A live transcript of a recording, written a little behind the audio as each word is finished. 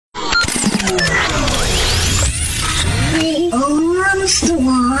The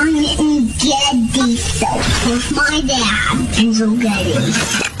Armstrong and Getty Show with my dad, Enzo Getty.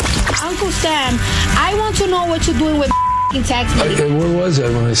 Uncle Sam, I want to know what you're doing with text me. Where was I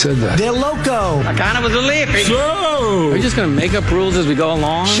when I said that? They're loco. I kind of was a lippy. So, Are we just going to make up rules as we go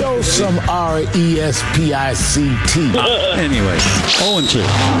along? show some RESPICT. Anyway, 0-2.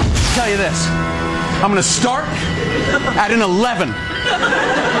 Tell you this. I'm going to start at an 11.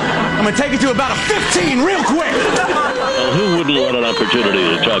 I'm going to take it to about a 15 real quick. Well, who wouldn't want an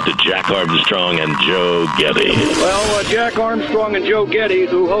opportunity to talk to Jack Armstrong and Joe Getty? Well, Jack Armstrong and Joe Getty,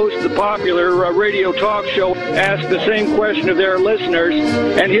 who host the popular radio talk show, asked the same question of their listeners,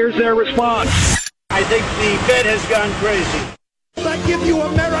 and here's their response. I think the Fed has gone crazy. I give you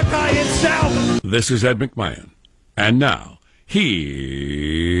America itself. This is Ed McMahon. And now, here's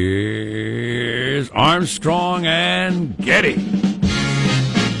Armstrong and Getty.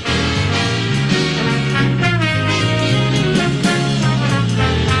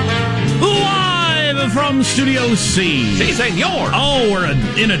 From Studio C. Si, senor. Oh, we're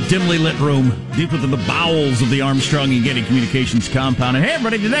in a dimly lit room, deep within the bowels of the Armstrong and Getty Communications compound. And hey,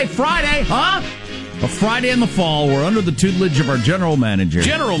 everybody, today, Friday, huh? A Friday in the fall. We're under the tutelage of our general manager.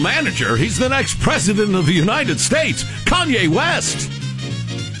 General manager? He's the next president of the United States, Kanye West.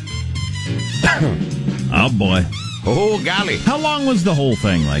 Oh, boy. Oh, golly. How long was the whole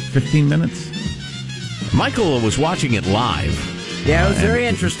thing? Like 15 minutes? Michael was watching it live. Yeah, it was very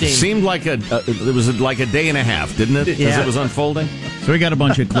interesting. Seemed like it was like a day and a half, didn't it? Yeah. As it was unfolding. So we got a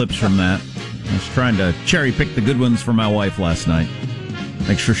bunch of clips from that. I was trying to cherry pick the good ones for my wife last night.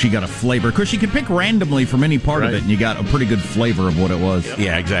 Make sure she got a flavor. Of course, you could pick randomly from any part of it, and you got a pretty good flavor of what it was.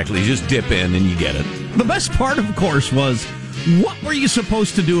 Yeah, exactly. You just dip in and you get it. The best part, of course, was what were you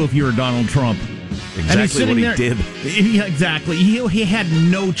supposed to do if you were Donald Trump? Exactly what he did. Yeah, exactly. He had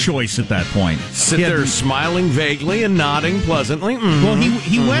no choice at that point. Sit there smiling vaguely and nodding pleasantly. Mm-hmm. Well,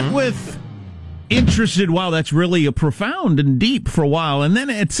 he went with interested. Wow, that's really a profound and deep for a while. And then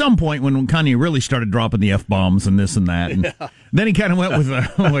at some point when Kanye really started dropping the F-bombs and this and that, and then he kind of went with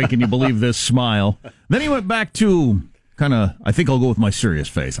like, can you believe this smile? Then he went back to kind of, I think I'll go with my serious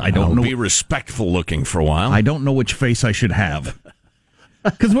face. I don't know. Be respectful looking for a while. I don't know which face I should have.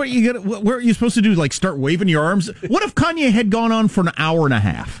 Because what are you supposed to do? Like start waving your arms? What if Kanye had gone on for an hour and a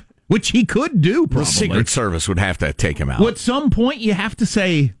half? Which he could do, probably. The Secret Service would have to take him out. Well, at some point, you have to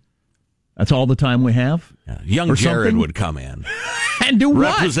say, that's all the time we have? Yeah. Young Jared would come in. And do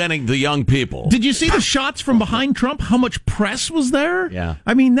what? Representing the young people. Did you see the shots from behind Trump? How much press was there? Yeah.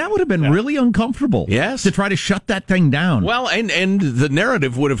 I mean, that would have been really uncomfortable. Yes. To try to shut that thing down. Well, and the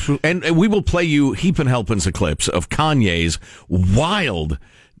narrative would have... And we will play you heaping helpings of clips of Kanye's wild...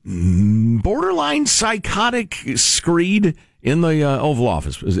 borderline psychotic screed in the Oval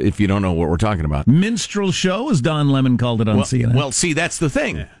Office, if you don't know what we're talking about. Minstrel show, as Don Lemon called it on CNN. Well, see, that's the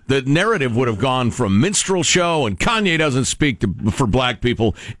thing. Yeah. The narrative would have gone from minstrel show and Kanye doesn't speak for black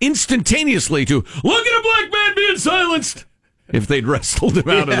people instantaneously to look at a black man being silenced if they'd wrestled him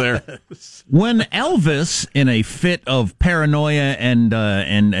out of there. When Elvis, in a fit of paranoia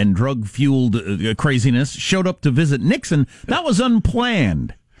and drug-fueled craziness, showed up to visit Nixon, that was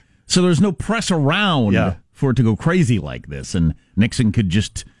unplanned. So there's no press around for it to go crazy like this. And Nixon could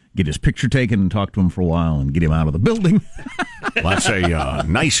just get his picture taken and talk to him for a while and get him out of the building. Well, that's a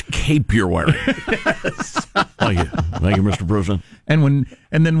nice cape you're wearing. Thank you, Mr. President.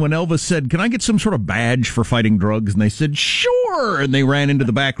 And then when Elvis said, "Can I get some sort of badge for fighting drugs?" and they said, "Sure," and they ran into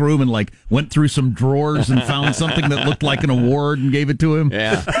the back room and went through some drawers and found something that looked like an award and gave it to him.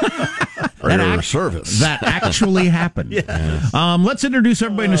 Yeah. Service. That actually happened. Yes. Let's introduce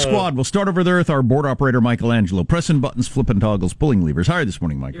everybody in the squad. We'll start over there with our board operator, Michelangelo. Pressing buttons, flipping toggles, pulling levers. How are you this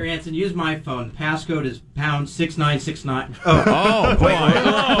morning, Mike? Here, Anson, use my phone. The passcode is #6969. Oh, boy.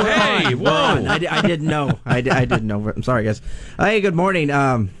 Oh, hey, whoa. I didn't know. I didn't know. I'm sorry, guys. Hey, good morning.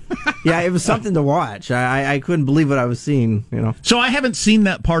 Yeah, it was something to watch. I couldn't believe what I was seeing, So I haven't seen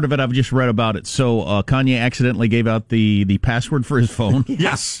that part of it. I've just read about it. So Kanye accidentally gave out the password for his phone.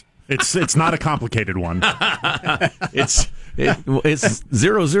 Yes. It's not a complicated one. It's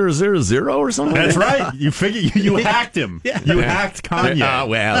 0000 or something. That's right. You figure you hacked him. Yeah. You hacked Kanye.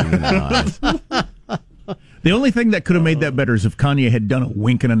 The only thing that could have made that better is if Kanye had done a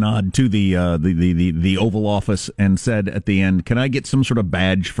wink and a nod to the Oval Office and said at the end, "Can I get some sort of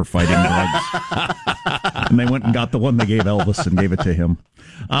badge for fighting drugs?" And they went and got the one they gave Elvis and gave it to him.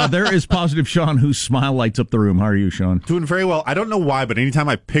 There is Positive Sean, whose smile lights up the room. How are you, Sean? Doing very well. I don't know why, but anytime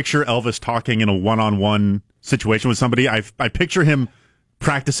I picture Elvis talking in a one-on-one situation with somebody, I picture him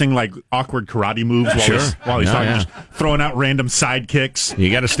practicing like awkward karate moves while he's talking, just throwing out random sidekicks. You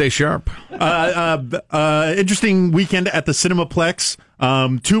got to stay sharp. Interesting weekend at the Cinemaplex.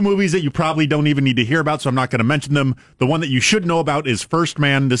 2 movies that you probably don't even need to hear about, so I'm not going to mention them. The one that you should know about is First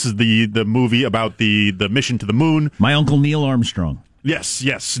Man. This is the movie about the mission to the moon. My Uncle Neil Armstrong.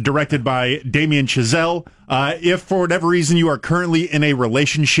 Yes, directed by Damien Chazelle. If for whatever reason you are currently in a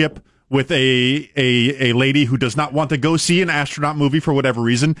relationship with a lady who does not want to go see an astronaut movie for whatever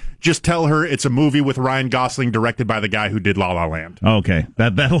reason, just tell her it's a movie with Ryan Gosling directed by the guy who did La La Land. Okay,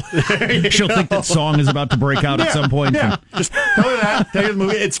 that'll she'll think that song is about to break out at some point. Yeah, just tell her that. Tell her the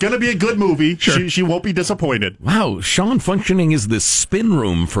movie. It's going to be a good movie. Sure. She won't be disappointed. Wow, Sean functioning as the spin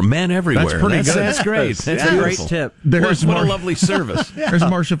room for men everywhere. That's pretty good. That's great. That's a great tip. What a lovely service. There's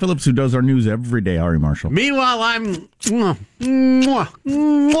Marsha Phillips, who does our news every day. Ari Marshall. Meanwhile, I'm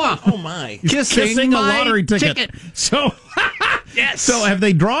my. Kissing a lottery ticket. So, yes. So have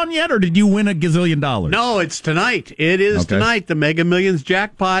they drawn yet, or did you win $1 gazillion? No, it's tonight. It is tonight. The Mega Millions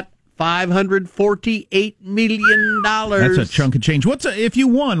jackpot, $548 million. That's a chunk of change. If you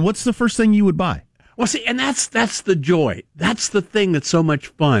won, what's the first thing you would buy? Well, see, and that's the joy. That's the thing that's so much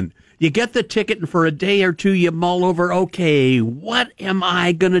fun. You get the ticket, and for a day or two, you mull over, okay, what am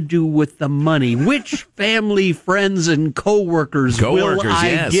I going to do with the money? Which family, friends, and coworkers will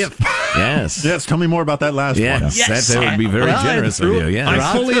I gift? Yes. Tell me more about that last one. Yes, that would be very generous of you. Yes.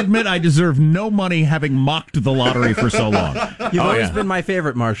 I fully admit I deserve no money having mocked the lottery for so long. You've always been my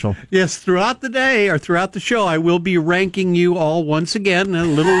favorite, Marshall. Yes, throughout the day or throughout the show, I will be ranking you all once again, a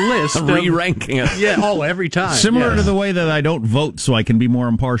little list. Re-ranking it. Yeah, every time. Similar to the way that I don't vote so I can be more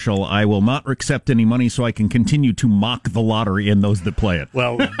impartial, I will not accept any money so I can continue to mock the lottery and those that play it.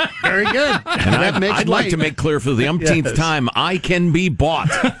 Well, very good. And I'd like to make clear for the umpteenth time, I can be bought.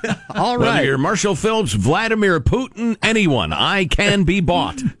 All Whether right. you're Marshall Phillips, Vladimir Putin, anyone, I can be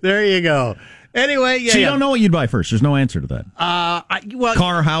bought. There you go. Anyway, so you don't know what you'd buy first. There's no answer to that.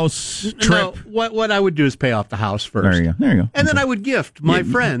 Car, house, trip. No, what I would do is pay off the house first. There you go. And then I would gift my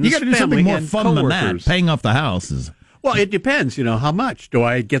friends. You got to do something more and fun coworkers. than that. Paying off the house is. Well, it depends, how much. Do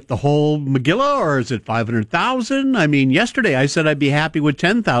I get the whole Megillah, or is it 500,000? I mean, yesterday I said I'd be happy with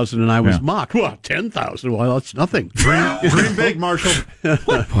 10,000, and I was mocked. Well, 10,000? Well, that's nothing. Dream big, Marshall.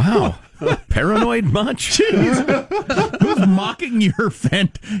 Wow. Paranoid much? Who's mocking your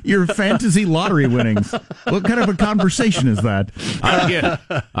fantasy lottery winnings? What kind of a conversation is that?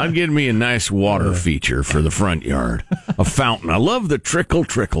 I'm getting me a nice water feature for the front yard. A fountain. I love the trickle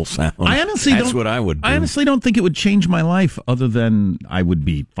sound. That's what I would do. I honestly don't think it would change my life, other than I would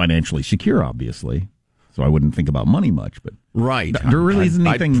be financially secure, obviously. So I wouldn't think about money much, but right. There really isn't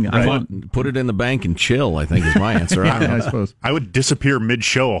anything I want. Put it in the bank and chill, I think is my answer. I suppose. I would disappear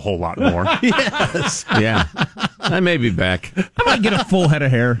mid-show a whole lot more. Yes. Yeah. I may be back. I might get a full head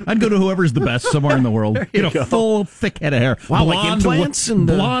of hair. I'd go to whoever's the best somewhere in the world. Get a full, thick head of hair. Wow, like implants and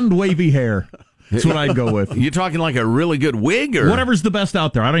blonde, wavy hair. That's what I'd go with. You're talking like a really good wig, or whatever's the best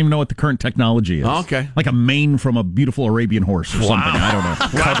out there. I don't even know what the current technology is. Okay, like a mane from a beautiful Arabian horse or something. I don't know.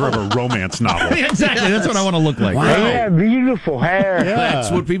 Cover of a romance novel. Exactly. That's what I want to look like. Wow. Yeah, beautiful hair. Yeah.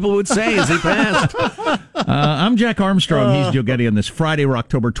 That's what people would say as he passed. I'm Jack Armstrong. He's Joe Getty on this Friday,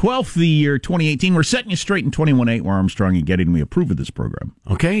 October 12th, the year 2018. We're setting you straight in 21.8. We're Armstrong and Getty, and we approve of this program.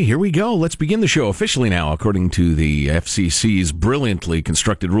 Okay, here we go. Let's begin the show officially now, according to the FCC's brilliantly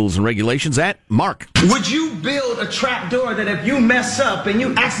constructed rules and regulations. At Mark. Would you build a trap door that if you mess up and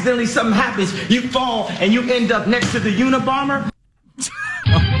you accidentally something happens, you fall and you end up next to the Unabomber?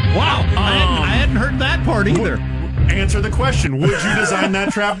 Wow, I hadn't heard that part either. Answer the question. Would you design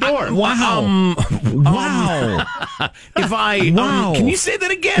that trap door? Wow. Wow. If I... can you say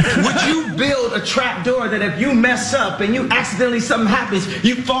that again? Would you build a trap door that if you mess up and you accidentally something happens,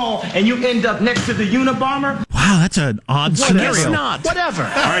 you fall and you end up next to the Unabomber? Wow, that's an odd scenario. Guess not. Whatever. All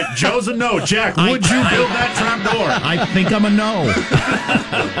right, Joe's a no. Jack, would you build that trap door? I think I'm a no.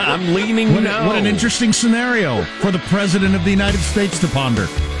 I'm leaning no. What an interesting scenario for the President of the United States to ponder.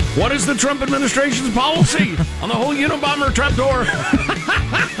 What is the Trump administration's policy on the whole Unabomber trapdoor?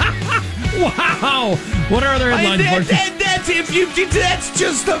 Wow! What are other headlines? That's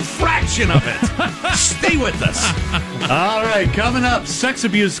just a fraction of it. Stay with us. All right, coming up, sex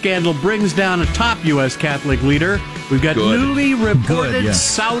abuse scandal brings down a top U.S. Catholic leader. We've got newly reported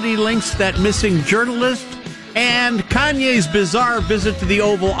Saudi links to that missing journalist. And Kanye's bizarre visit to the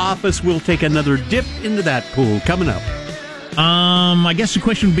Oval Office. Will take another dip into that pool. Coming up. I guess the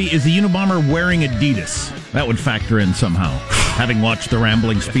question would be, is the Unabomber wearing Adidas? That would factor in somehow. Having watched the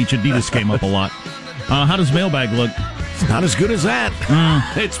rambling speech, Adidas came up a lot. How does mailbag look? Not as good as that.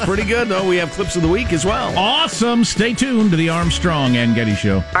 It's pretty good, though. We have clips of the week as well. Awesome. Stay tuned to the Armstrong and Getty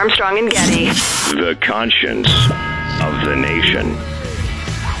Show. Armstrong and Getty. The conscience of the nation.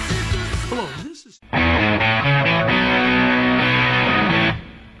 Hello, this is...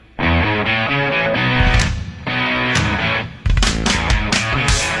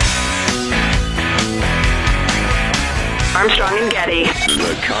 Armstrong and Getty.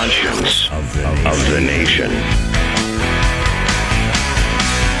 The conscience of the nation.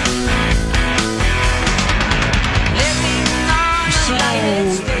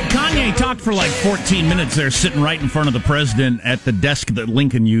 Kanye talked for like 14 minutes there, sitting right in front of the president at the desk that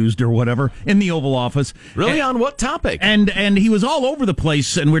Lincoln used or whatever in the Oval Office. Really? On what topic? And he was all over the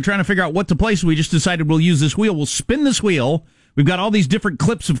place, and we're trying to figure out what to play, so we just decided we'll use this wheel. We'll spin this wheel. We've got all these different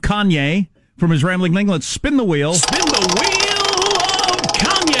clips of Kanye from his rambling thing. Let's spin the wheel. Spin the wheel of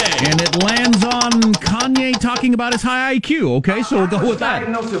Kanye! And it lands on Kanye talking about his high IQ. Okay, so we'll go with that. I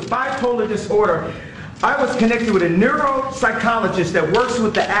was diagnosed with bipolar disorder. I was connected with a neuropsychologist that works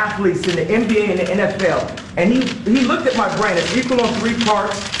with the athletes in the NBA and the NFL. And he looked at my brain. It's equal on 3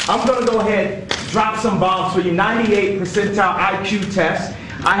 parts. I'm going to go ahead, drop some bombs for you. 98 percentile IQ test.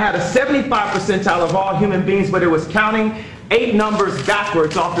 I had a 75 percentile of all human beings, but it was counting 8 numbers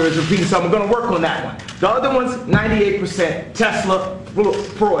backwards after it was repeating. So I'm going to work on that one. The other one's 98%. Tesla,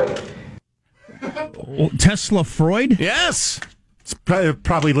 Freud. Tesla, Freud? Yes.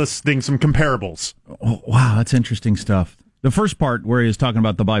 Probably listing some comparables. Oh, wow, that's interesting stuff. The first part where he was talking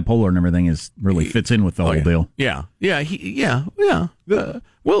about the bipolar and everything really fits in with the whole deal. Yeah.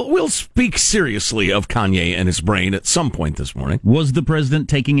 We'll speak seriously of Kanye and his brain at some point this morning. Was the president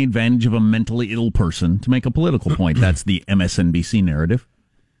taking advantage of a mentally ill person to make a political point? That's the MSNBC narrative.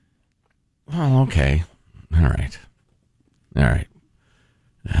 Oh, okay. All right.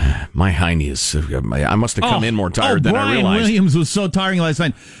 My hiney is... I must have come in more tired than I realized. Brian Williams was so tiring last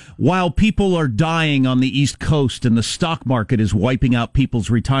night. While people are dying on the East Coast and the stock market is wiping out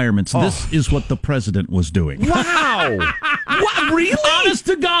people's retirements, this is what the president was doing. Wow! What, really? Honest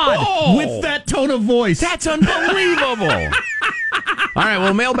to God, with that tone of voice. That's unbelievable. All right,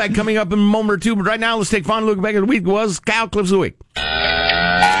 well, mailbag coming up in a moment or two, but right now, let's take a final look back at the week. Was Cow Clips of the Week.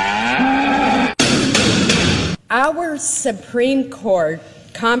 Our Supreme Court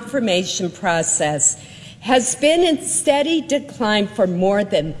confirmation process has been in steady decline for more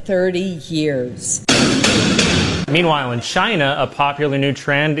than 30 years. Meanwhile, in China, a popular new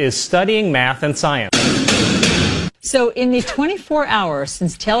trend is studying math and science. So in the 24 hours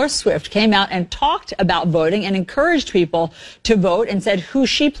since Taylor Swift came out and talked about voting and encouraged people to vote and said who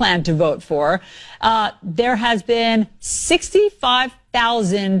she planned to vote for, there has been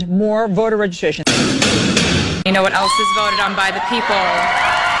 65,000 more voter registrations. You know what else is voted on by the people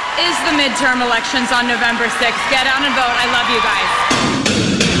is the midterm elections on November 6th. Get out and vote. I love you guys.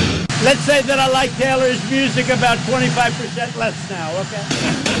 Let's say that I like Taylor's music about 25% less now,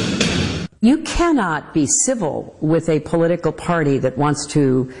 okay? You cannot be civil with a political party that wants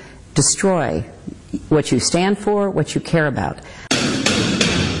to destroy what you stand for, what you care about.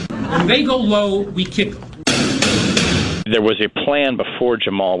 When they go low, we kick them. There was a plan before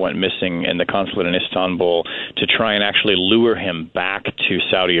Jamal went missing in the consulate in Istanbul to try and actually lure him back to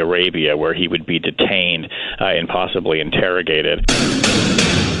Saudi Arabia, where he would be detained and possibly interrogated.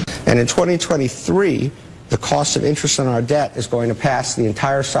 And in 2023, the cost of interest on our debt is going to pass the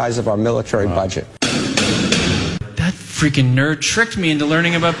entire size of our military budget. That freaking nerd tricked me into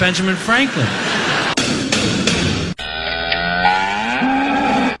learning about Benjamin Franklin.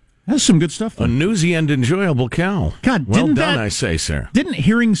 That's some good stuff, though. A newsy and enjoyable cow. God, well done, I say, sir. Didn't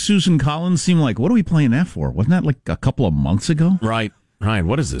hearing Susan Collins seem like, what are we playing that for? Wasn't that like a couple of months ago? Right.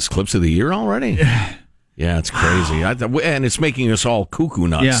 What is this, Clips of the Year already? Yeah, it's crazy. And it's making us all cuckoo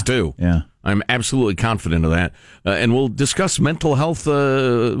nuts, too. Yeah. I'm absolutely confident of that. And we'll discuss mental health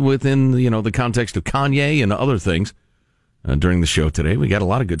within the context of Kanye and other things during the show today. We got a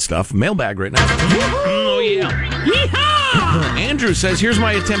lot of good stuff. Mailbag right now. Oh, yeah. Yeehaw! Andrew says, here's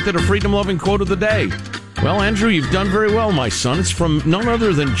my attempt at a freedom-loving quote of the day. Well, Andrew, you've done very well, my son. It's from none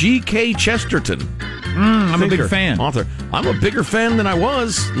other than G.K. Chesterton. I'm a big fan. Author. I'm a bigger fan than I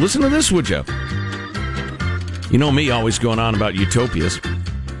was. Listen to this, would you? You know me always going on about utopias.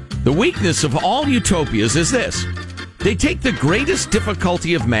 The weakness of all utopias is this. They take the greatest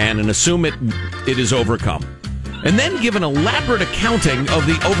difficulty of man and assume it is overcome, and then give an elaborate accounting of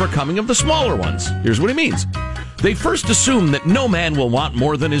the overcoming of the smaller ones. Here's what he means. They first assume that no man will want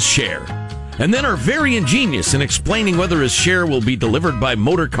more than his share, and then are very ingenious in explaining whether his share will be delivered by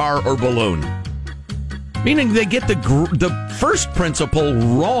motor car or balloon. Meaning they get the first principle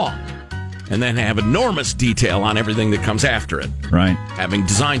wrong, and then have enormous detail on everything that comes after it. Right. Having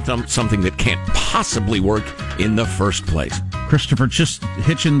designed something that can't possibly work in the first place. Christopher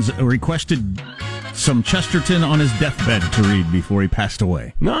Hitchens requested some Chesterton on his deathbed to read before he passed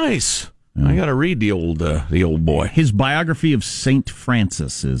away. Nice. I got to read the old boy. His biography of Saint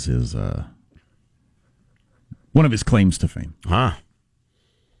Francis is his one of his claims to fame.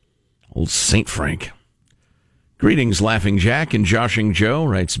 Old Saint Frank. Greetings, Laughing Jack and Joshing Joe,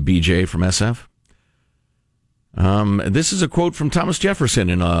 writes BJ from SF. This is a quote from Thomas Jefferson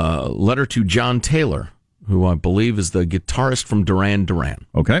in a letter to John Taylor, who I believe is the guitarist from Duran Duran.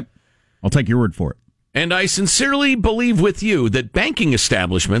 Okay. I'll take your word for it. And I sincerely believe with you that banking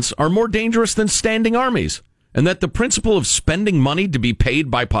establishments are more dangerous than standing armies, and that the principle of spending money to be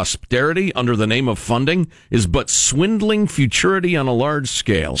paid by posterity under the name of funding is but swindling futurity on a large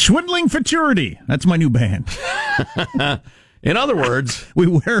scale. Swindling futurity. That's my new band. In other words, we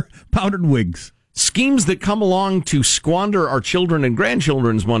wear powdered wigs. Schemes that come along to squander our children and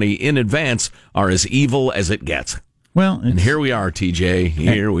grandchildren's money in advance are as evil as it gets. Well, and here we are, TJ.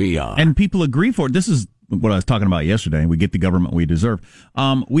 Here we are. And people agree for it. This is what I was talking about yesterday. We get the government we deserve.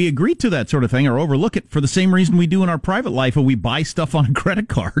 We agree to that sort of thing or overlook it for the same reason we do in our private life when we buy stuff on a credit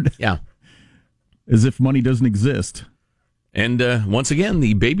card. Yeah. As if money doesn't exist. And once again,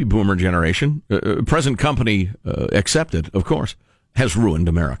 the baby boomer generation, present company accepted, of course, has ruined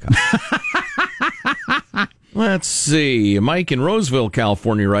America. Let's see. Mike in Roseville,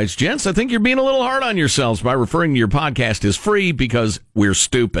 California writes, Gents, I think you're being a little hard on yourselves by referring to your podcast as free because we're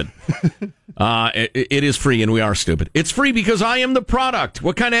stupid. It is free and we are stupid. It's free because I am the product.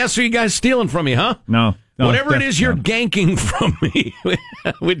 What kind of ass are you guys stealing from me, huh? No. Whatever it is you're ganking from me,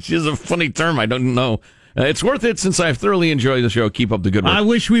 which is a funny term. I don't know. It's worth it since I've thoroughly enjoyed the show. Keep up the good work. I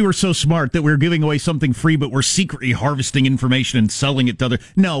wish we were so smart that we were giving away something free, but we're secretly harvesting information and selling it to others.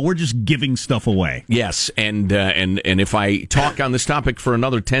 No, we're just giving stuff away. Yes, and if I talk on this topic for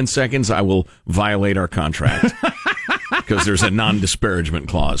another 10 seconds, I will violate our contract because there's a non-disparagement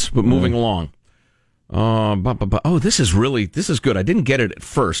clause. But moving along. Oh, this is good. I didn't get it at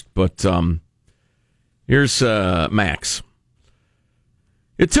first, but here's Max.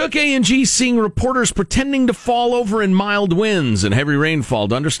 It took A&G seeing reporters pretending to fall over in mild winds and heavy rainfall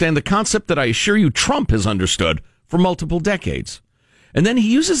to understand the concept that I assure you Trump has understood for multiple decades. And then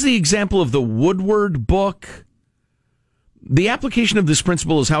he uses the example of the Woodward book. The application of this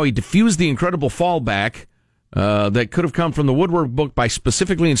principle is how he diffused the incredible fallback that could have come from the Woodward book by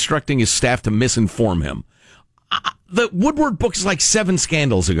specifically instructing his staff to misinform him. The Woodward book is like 7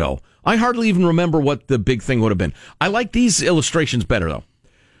 scandals ago. I hardly even remember what the big thing would have been. I like these illustrations better, though.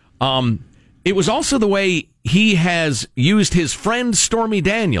 It was also the way he has used his friend Stormy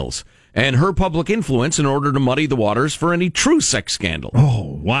Daniels and her public influence in order to muddy the waters for any true sex scandal.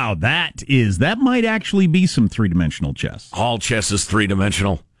 Oh, wow. That might actually be some three-dimensional chess. All chess is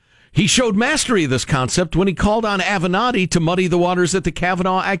three-dimensional. He showed mastery of this concept when he called on Avenatti to muddy the waters at the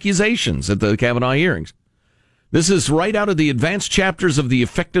Kavanaugh accusations, at the Kavanaugh hearings. This is right out of the advanced chapters of the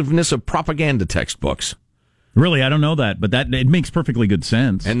effectiveness of propaganda textbooks. Really, I don't know that, but it makes perfectly good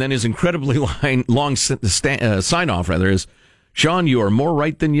sense. And then his incredibly long sign-off, is, Sean, you are more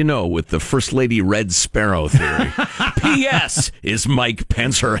right than you know with the First Lady Red Sparrow theory. P.S. Is Mike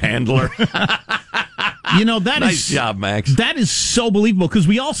Pence her handler? Nice job, Max. That is so believable because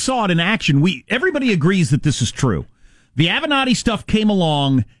we all saw it in action. Everybody agrees that this is true. The Avenatti stuff came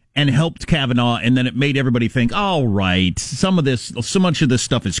along and helped Kavanaugh, and then it made everybody think, all right, so much of this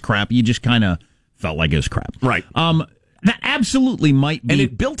stuff is crap. You just kind of felt like it was crap. Right. That absolutely might be. And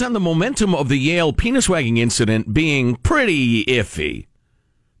it built on the momentum of the Yale penis-wagging incident being pretty iffy.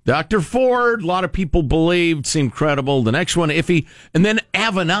 Dr. Ford, a lot of people believed, seemed credible. The next one, iffy. And then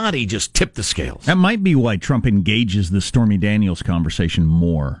Avenatti just tipped the scales. That might be why Trump engages the Stormy Daniels conversation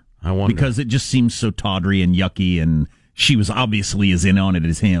more. I wonder. Because it just seems so tawdry and yucky, and she was obviously as in on it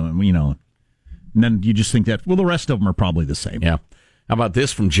as him, And then you just think that, well, the rest of them are probably the same. Yeah. How about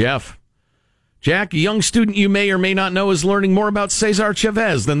this from Jeff? Jack, a young student you may or may not know is learning more about Cesar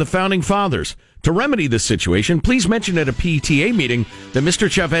Chavez than the Founding Fathers. To remedy this situation, please mention at a PTA meeting that Mr.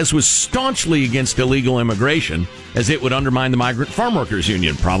 Chavez was staunchly against illegal immigration, as it would undermine the Migrant Farm Workers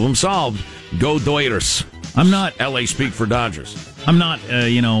Union. Problem solved. Go Doyers. I'm not... LA speak for Dodgers. I'm not,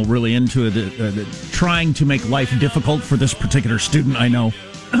 really into trying to make life difficult for this particular student, I know.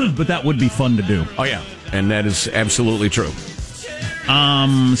 But that would be fun to do. Oh, yeah. And that is absolutely true.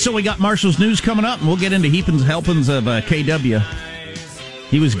 So we got Marshall's News coming up, and we'll get into Heapin's Helpins of KW.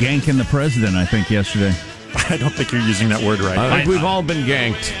 He was ganking the president, I think, yesterday. I don't think you're using that word right. I think we've all been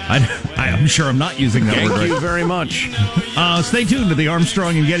ganked. I'm sure I'm not using that word right. Thank you very much. Stay tuned to the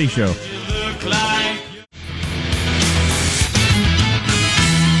Armstrong and Getty Show. look like.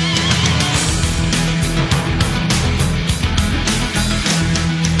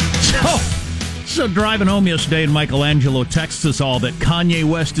 So driving home yesterday, and Michelangelo texts us all that Kanye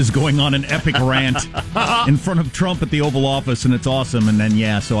West is going on an epic rant in front of Trump at the Oval Office, and it's awesome. And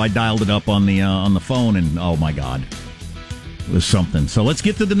then, so I dialed it up on the phone, and oh my God, it was something. So let's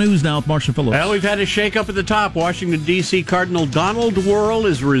get to the news now with Marshall Phillips. Well, we've had a shake-up at the top. Washington, D.C. Cardinal Donald Wuerl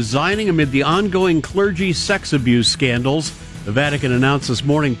is resigning amid the ongoing clergy sex abuse scandals. The Vatican announced this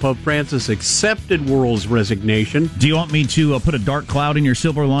morning Pope Francis accepted Wuerl's resignation. Do you want me to put a dark cloud in your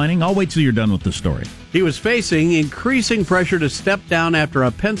silver lining? I'll wait till you're done with the story. He was facing increasing pressure to step down after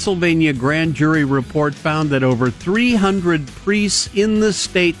a Pennsylvania grand jury report found that over 300 priests in the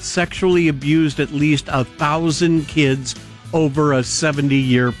state sexually abused at least 1,000 kids over a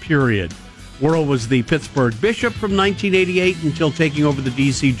 70-year period. Wuerl was the Pittsburgh bishop from 1988 until taking over the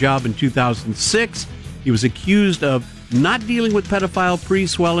D.C. job in 2006. He was accused of not dealing with pedophile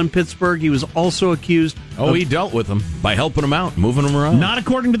priests while in Pittsburgh. He was also accused he dealt with them by helping them out, moving them around. Not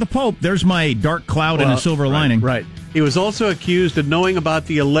according to the Pope. There's my dark cloud and a silver lining. Right. He was also accused of knowing about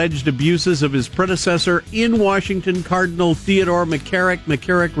the alleged abuses of his predecessor in Washington, Cardinal Theodore McCarrick.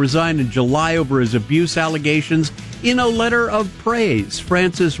 McCarrick resigned in July over his abuse allegations. In a letter of praise,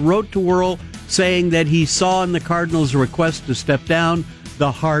 Francis wrote to Wuerl saying that he saw in the Cardinal's request to step down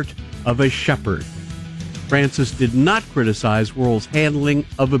the heart of a shepherd. Francis did not criticize Wuerl's handling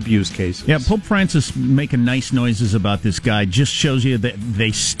of abuse cases. Yeah, Pope Francis making nice noises about this guy just shows you that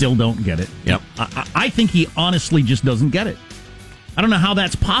they still don't get it. Yep. I think he honestly just doesn't get it. I don't know how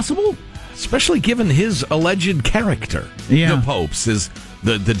that's possible. Especially given his alleged character. Yeah. The Pope's is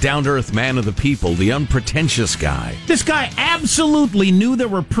the down-to-earth man of the people, the unpretentious guy. This guy absolutely knew there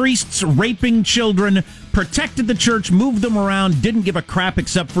were priests raping children, protected the church, moved them around, didn't give a crap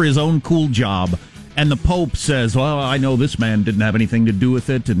except for his own cool job. And the Pope says, well, I know this man didn't have anything to do with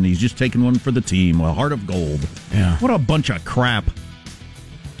it, and he's just taking one for the team. A heart of gold. Yeah. What a bunch of crap.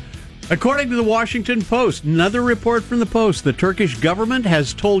 According to the Washington Post, another report from the Post, the Turkish government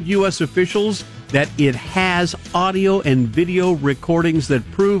has told U.S. officials that it has audio and video recordings that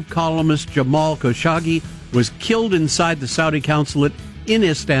prove columnist Jamal Khashoggi was killed inside the Saudi consulate in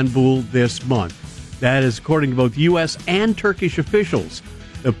Istanbul this month. That is according to both U.S. and Turkish officials.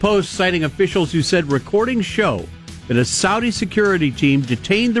 The Post, citing officials who said recordings show that a Saudi security team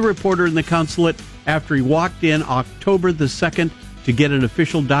detained the reporter in the consulate after he walked in October the 2nd to get an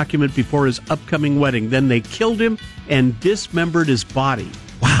official document before his upcoming wedding. Then they killed him and dismembered his body.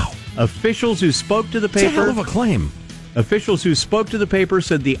 Wow. Officials who spoke to the paper... It's a hell of a claim. Officials who spoke to the paper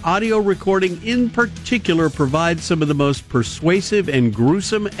said the audio recording in particular provides some of the most persuasive and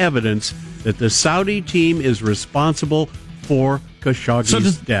gruesome evidence that the Saudi team is responsible for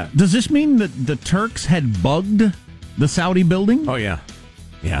Khashoggi's death. Does this mean that the Turks had bugged the Saudi building? Oh, yeah.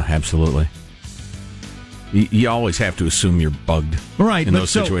 Yeah, absolutely. You always have to assume you're bugged in those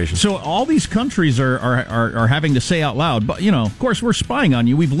situations. So all these countries are having to say out loud, but, of course, we're spying on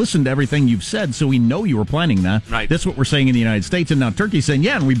you. We've listened to everything you've said, so we know you were planning that. Right. That's what we're saying in the United States. And now Turkey's saying,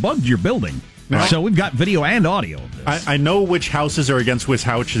 yeah, and we bugged your building. Right. So we've got video and audio of this. I know which houses are against which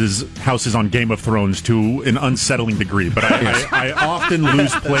houses on Game of Thrones to an unsettling degree, but I often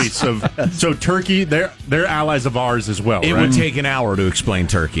lose place of. So Turkey, they're allies of ours as well. It right? would take an hour to explain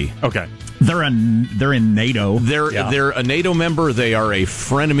Turkey. Okay. They're in NATO. They're a NATO member. They are a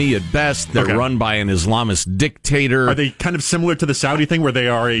frenemy at best. They're run by an Islamist dictator. Are they kind of similar to the Saudi thing where they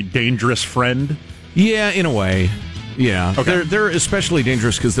are a dangerous friend? Yeah, in a way. Yeah, okay. They're especially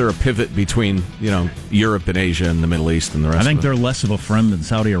dangerous because they're a pivot between Europe and Asia and the Middle East and the rest. I think of they're less of a friend than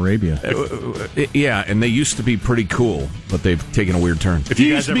Saudi Arabia. Yeah, and they used to be pretty cool, but they've taken a weird turn. If you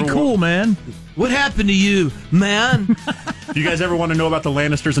used to be cool, man. What happened to you, man? If you guys ever want to know about the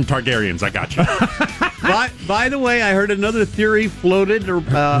Lannisters and Targaryens, I got you. By the way, I heard another theory floated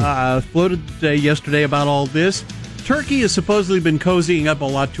yesterday about all this. Turkey has supposedly been cozying up a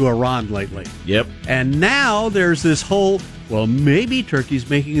lot to Iran lately. Yep. And now there's this whole, well, maybe Turkey's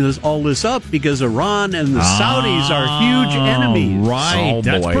making all this up because Iran and the Saudis are huge enemies. Right. Oh,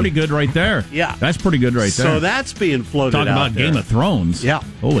 that's pretty good right there. Yeah. That's pretty good right there. So that's being floated Talking out about there. Game of Thrones. Yeah.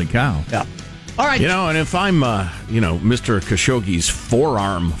 Holy cow. Yeah. All right. And if I'm, Mr. Khashoggi's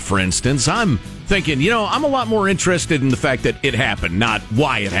forearm, for instance, I'm thinking, I'm a lot more interested in the fact that it happened, not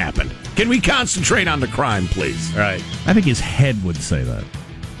why it happened. Can we concentrate on the crime, please? Right. I think his head would say that.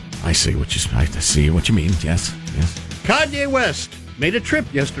 I see what you mean. Yes. Kanye West made a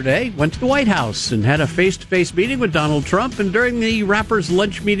trip yesterday, went to the White House, and had a face-to-face meeting with Donald Trump. And during the rapper's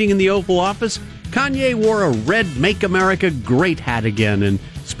lunch meeting in the Oval Office, Kanye wore a red Make America Great hat again. And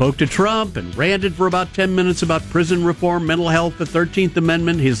spoke to Trump and ranted for about 10 minutes about prison reform, mental health, the 13th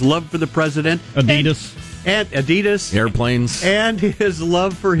Amendment, his love for the president. Adidas. And Adidas. Airplanes. And his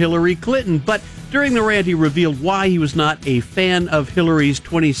love for Hillary Clinton. But during the rant, he revealed why he was not a fan of Hillary's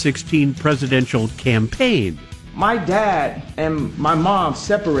 2016 presidential campaign. My dad and my mom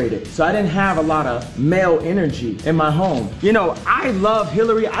separated, so I didn't have a lot of male energy in my home. You know, I love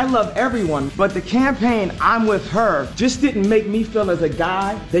Hillary, I love everyone, but the campaign, I'm with her, just didn't make me feel as a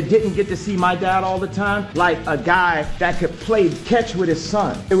guy that didn't get to see my dad all the time, like a guy that could play catch with his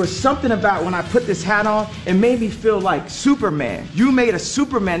son. There was something about when I put this hat on, it made me feel like Superman. You made a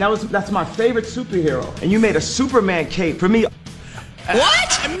Superman, that's my favorite superhero, and you made a Superman cape for me.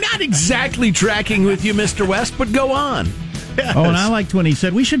 What? I'm not exactly tracking with you, Mr. West, but go on. Yes. Oh, and I liked when he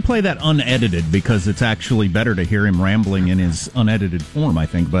said we should play that unedited because it's actually better to hear him rambling in his unedited form, I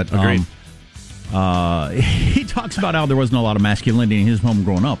think. But agreed. He talks about how there wasn't a lot of masculinity in his home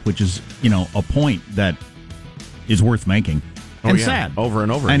growing up, which is, a point that is worth making. And sad. Over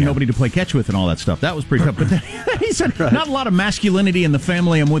and over and again. Nobody to play catch with and all that stuff. That was pretty tough. But then he said, not a lot of masculinity in the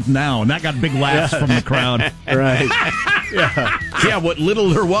family I'm with now. And that got big laughs from the crowd. Right. Yeah, what little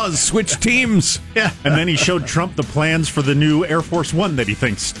there was, switched teams. Yeah. And then he showed Trump the plans for the new Air Force One that he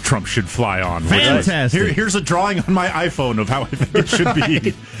thinks Trump should fly on. Fantastic. Here's a drawing on my iPhone of how I think it should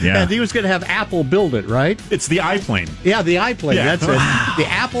be. Yeah. And he was going to have Apple build it, right? It's the iPlane. Yeah, the iPlane. Yeah. That's it. The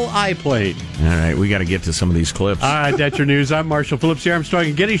Apple iPlane. All right, we got to get to some of these clips. All right, that's your news. I'm Marshall Phillips, the Armstrong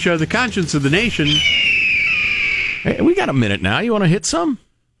and Getty Show, the conscience of the nation. Hey, we got a minute now. You want to hit some?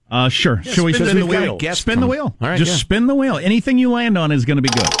 Sure. Yeah, Shall we spin the wheel? Spin the wheel. All right, just spin the wheel. Anything you land on is going to be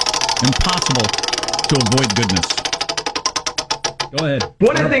good. Impossible to avoid goodness. Go ahead.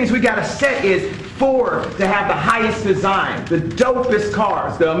 One of the things we got to set is Ford to have the highest design, the dopest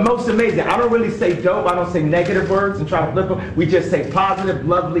cars, the most amazing. I don't really say dope. I don't say negative words and try to flip them. We just say positive,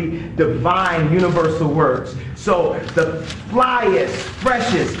 lovely, divine, universal words. So the flyest,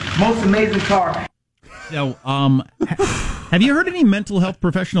 freshest, most amazing car. So, have you heard any mental health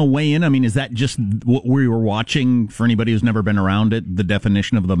professional weigh in? I mean, is that just what we were watching for anybody who's never been around it, the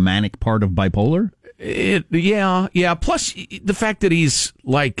definition of the manic part of bipolar? Yeah. Plus, the fact that he's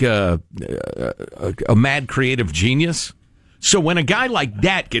like a mad creative genius. So when a guy like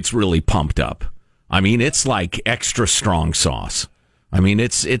that gets really pumped up, I mean, it's like extra strong sauce. I mean,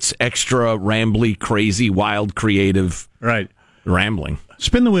 it's extra rambly, crazy, wild, creative, right? Rambling.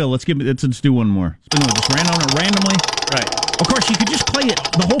 Spin the wheel. Let's do one more. Spin the wheel. Just randomly. Right. Of course, you could just play it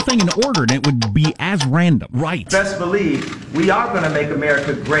the whole thing in order, and it would be as random. Right. Best believe we are going to make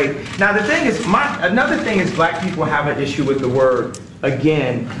America great. Now the thing is, another thing is, black people have an issue with the word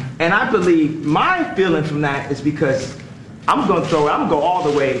again, and I believe my feeling from that is because I'm going to go all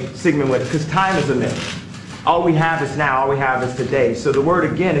the way Sigmund with it because time is a myth. All we have is now, all we have is today. So the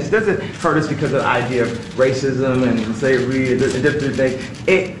word again, it doesn't hurt us because of the idea of racism and slavery and different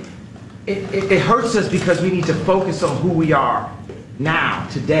things. It hurts us because we need to focus on who we are now,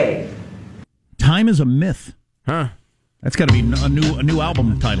 today. Time is a myth. Huh. That's got to be a new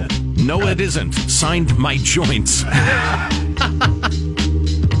album title. No, it isn't. Signed My Joints.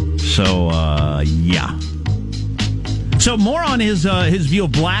 So, yeah. So more on his view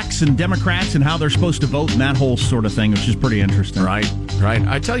of blacks and Democrats and how they're supposed to vote and that whole sort of thing, which is pretty interesting. Right.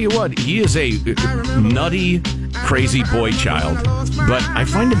 I tell you what, he is a nutty, crazy boy child, but I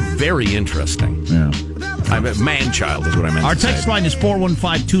find him very interesting. Yeah. I'm a man-child is what I meant Our to say. text line is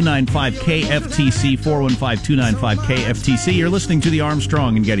 415-295-KFTC, 415-295-KFTC. You're listening to the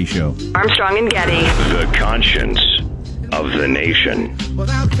Armstrong and Getty Show. Armstrong and Getty. The conscience of the nation.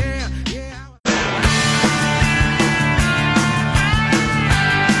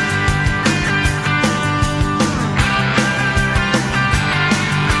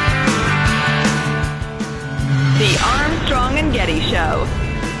 The Armstrong and Getty Show.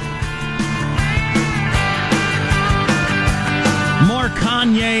 More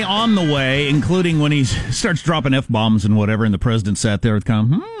Kanye on the way, including when he starts dropping F-bombs and whatever, and the president sat there with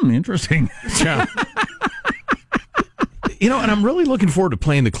interesting. Yeah. And I'm really looking forward to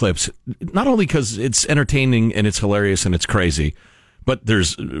playing the clips, not only because it's entertaining and it's hilarious and it's crazy, but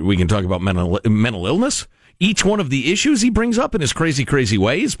we can talk about mental illness. Each one of the issues he brings up in his crazy, crazy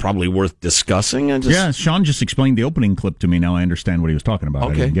way is probably worth discussing. Sean just explained the opening clip to me. Now I understand what he was talking about.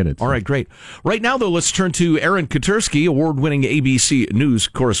 Okay. I didn't get it. All right, great. Right now, though, let's turn to Aaron Katersky, award-winning ABC News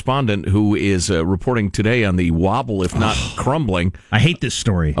correspondent, who is reporting today on the wobble, if not crumbling. I hate this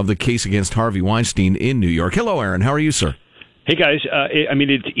story. Of the case against Harvey Weinstein in New York. Hello, Aaron. How are you, sir? Hey, guys.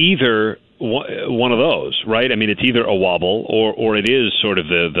 It's either one of those, right? I mean, it's either a wobble or it is sort of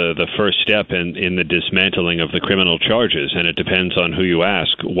the first step in the dismantling of the criminal charges, and it depends on who you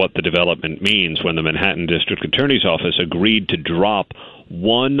ask what the development means when the Manhattan District Attorney's Office agreed to drop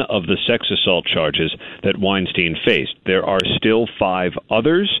one of the sex assault charges that Weinstein faced. There are still 5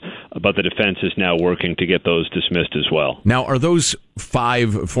 others, but the defense is now working to get those dismissed as well. Now, are those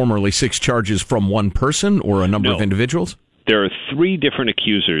 5, formerly 6 charges from one person or a number of individuals? There are 3 different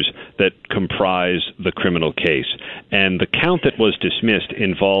accusers that comprise the criminal case, and the count that was dismissed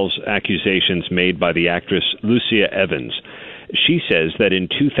involves accusations made by the actress Lucia Evans. She says that in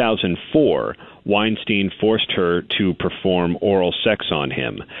 2004, Weinstein forced her to perform oral sex on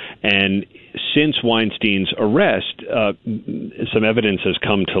him. And since Weinstein's arrest, some evidence has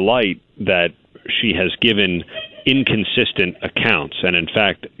come to light that she has given inconsistent accounts, and in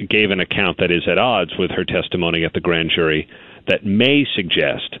fact gave an account that is at odds with her testimony at the grand jury that may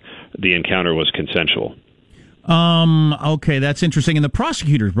suggest the encounter was consensual. Okay, that's interesting. And the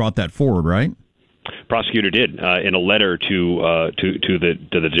prosecutors brought that forward, right? Prosecutor did in a letter to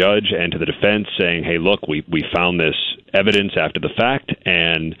the judge and to the defense, saying, "Hey, look, we found this evidence after the fact,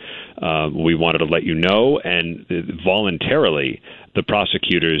 and we wanted to let you know." And voluntarily, the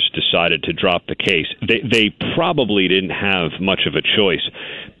prosecutors decided to drop the case. They probably didn't have much of a choice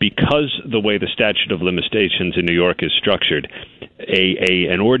because the way the statute of limitations in New York is structured.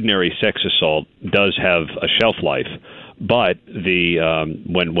 An ordinary sex assault does have a shelf life. But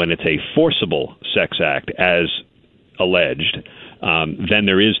when it's a forcible sex act, as alleged, then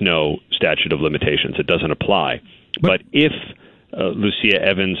there is no statute of limitations. It doesn't apply. But if Lucia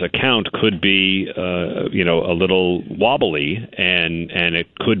Evans' account could be, a little wobbly, and it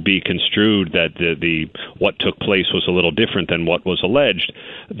could be construed that the what took place was a little different than what was alleged,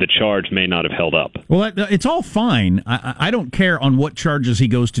 the charge may not have held up. Well, it's all fine. I don't care on what charges he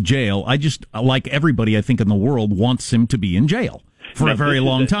goes to jail. I just, like everybody, I think, in the world, wants him to be in jail for a very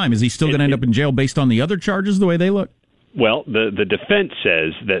long time. Is he still going to end up in jail based on the other charges, the way they look? Well, the defense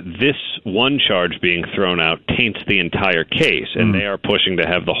says that this one charge being thrown out taints the entire case, and they are pushing to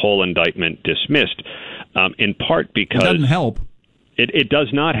have the whole indictment dismissed, in part because... It doesn't help. It does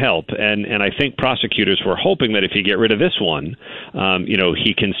not help, and I think prosecutors were hoping that if you get rid of this one,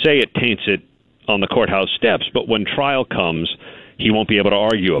 he can say it taints it on the courthouse steps, but when trial comes, he won't be able to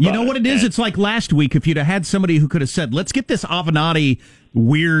argue about it. You know what it is? It's like last week, if you'd have had somebody who could have said, let's get this Avenatti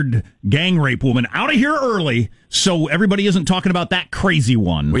weird gang rape woman out of here early so everybody isn't talking about that crazy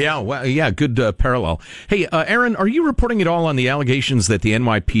one. Yeah, good parallel. Hey, Aaron, are you reporting at all on the allegations that the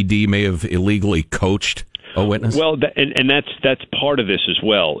NYPD may have illegally coached a witness? Well, and that's part of this as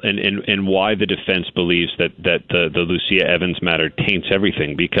well, and why the defense believes that the Lucia Evans matter taints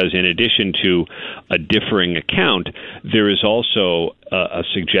everything, because in addition to a differing account, there is also a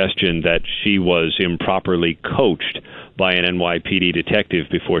suggestion that she was improperly coached by an NYPD detective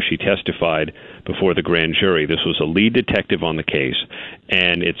before she testified before the grand jury. This was a lead detective on the case,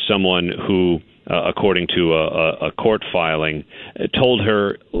 and it's someone who, according to a court filing, told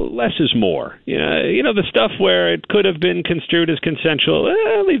her less is more. The stuff where it could have been construed as consensual,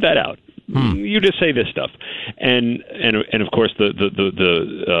 leave that out. You just say this stuff, and of course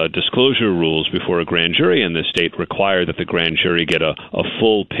the disclosure rules before a grand jury in this state require that the grand jury get a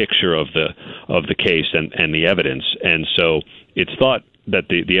full picture of the case and the evidence, and so it's thought that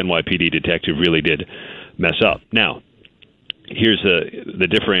the NYPD detective really did mess up. Now, here's the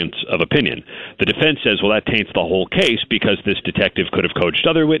difference of opinion. The defense says, well, that taints the whole case because this detective could have coached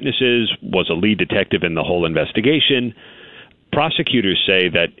other witnesses, was a lead detective in the whole investigation. Prosecutors say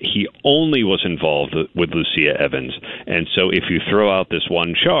that he only was involved with Lucia Evans, and so if you throw out this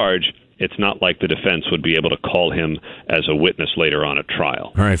one charge, it's not like the defense would be able to call him as a witness later on at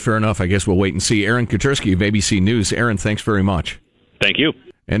trial. All right, fair enough. I guess we'll wait and see. Aaron Kuchersky of ABC News. Aaron, thanks very much. Thank you.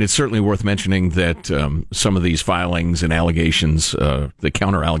 And it's certainly worth mentioning that some of these filings and allegations, the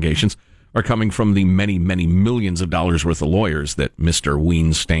counter-allegations, are coming from the many, many millions of dollars worth of lawyers that Mr.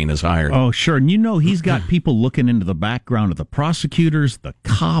 Weinstein has hired. Oh, sure. And he's got people looking into the background of the prosecutors, the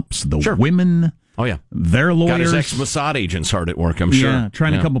cops, the women. Oh, yeah. Their lawyers. Got his ex-Mossad agents hard at work, I'm sure. Yeah,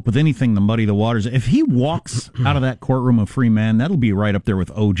 trying to come up with anything to muddy the waters. If he walks out of that courtroom a free man, that'll be right up there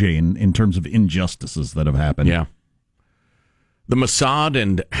with O.J. in terms of injustices that have happened. Yeah. The Mossad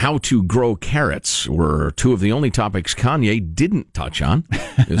and how to grow carrots were two of the only topics Kanye didn't touch on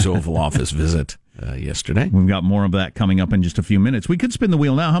his Oval Office visit yesterday. We've got more of that coming up in just a few minutes. We could spin the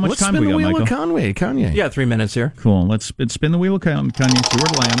wheel now. How much time do we got, Michael? Let's spin the wheel of Kanye. Yeah, 3 minutes here. Cool. Let's spin the wheel of Kanye. See where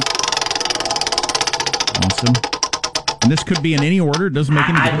it lands. Awesome. And this could be in any order. It doesn't make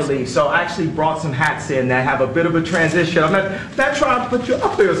any difference. I believe so. I actually brought some hats in that have a bit of a transition. I'm not trying to put you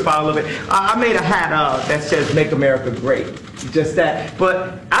up there, spot a little bit. I made a hat that says "Make America Great," just that.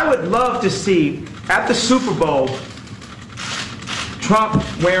 But I would love to see at the Super Bowl Trump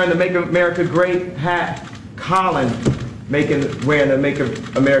wearing the "Make America Great" hat, Colin wearing the "Make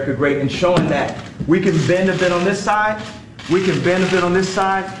America Great," and showing that we can bend a bit on this side, we can bend a bit on this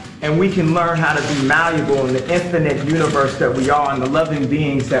side, and we can learn how to be malleable in the infinite universe that we are and the loving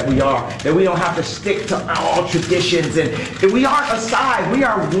beings that we are. That we don't have to stick to all traditions, and we aren't a side. We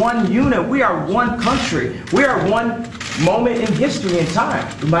are one unit. We are one country. We are one moment in history and time.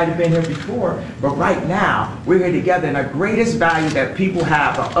 We might have been here before, but right now we're here together, and the greatest value that people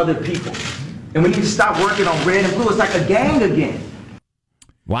have are other people. And we need to stop working on red and blue. It's like a gang again.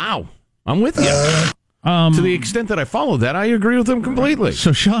 Wow. I'm with you. To the extent that I follow that, I agree with him completely.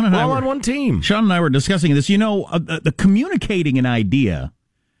 So Sean and we're I all were on one team. Sean and I were discussing this. You know, the communicating an idea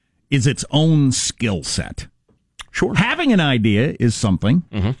is its own skill set. Sure. Having an idea is something.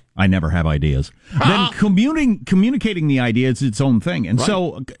 Mm-hmm. I never have ideas. Then communicating the idea is its own thing. And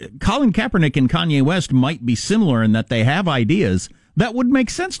so Colin Kaepernick and Kanye West might be similar in that they have ideas that would make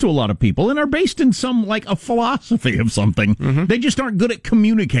sense to a lot of people and are based in some, like, a philosophy of something. Mm-hmm. They just aren't good at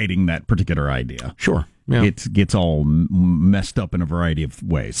communicating that particular idea. Sure. Yeah. It gets all messed up in a variety of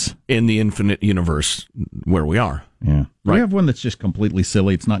ways. In the infinite universe where we are. Yeah. Right. We have one that's just completely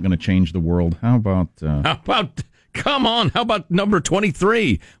silly. It's not going to change the world. How about... Come on, how about number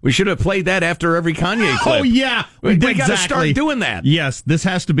 23? We should have played that after every Kanye clip. Oh, yeah. We got to start doing that. Yes, this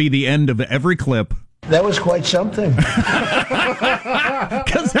has to be the end of every clip. That was quite something. Because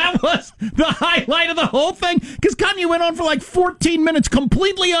that was the highlight of the whole thing. Because Kanye went on for like 14 minutes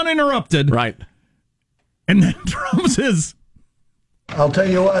completely uninterrupted. Right. And then Trump says... I'll tell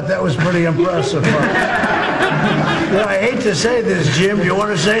you what, that was pretty impressive. I hate to say this, Jim. Do you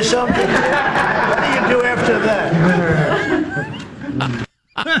want to say something? What do you do after that?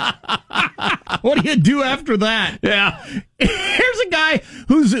 What do you do after that? Yeah. Here's a guy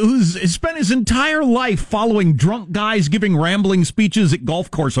who's spent his entire life following drunk guys giving rambling speeches at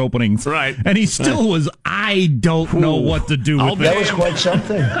golf course openings. Right. And he still was, I don't know what to do with that. That was quite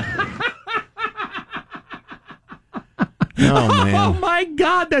something. Oh, man. Oh, my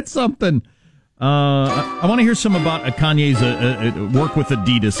God, that's something. I want to hear some about Kanye's work with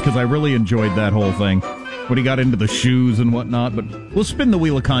Adidas, because I really enjoyed that whole thing. When he got into the shoes and whatnot, but we'll spin the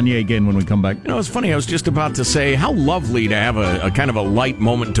wheel of Kanye again when we come back. You know, it's funny, I was just about to say how lovely to have a kind of a light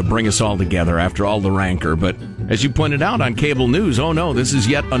moment to bring us all together after all the rancor, but as you pointed out on cable news, oh no, this is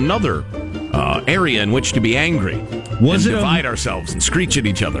yet another area in which to be angry and divide ourselves and screech at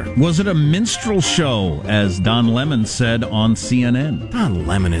each other. Was it a minstrel show, as Don Lemon said on CNN? Don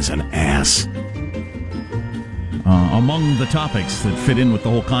Lemon is an ass. Among the topics that fit in with the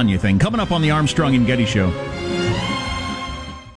whole Kanye thing. Coming up on the Armstrong and Getty Show.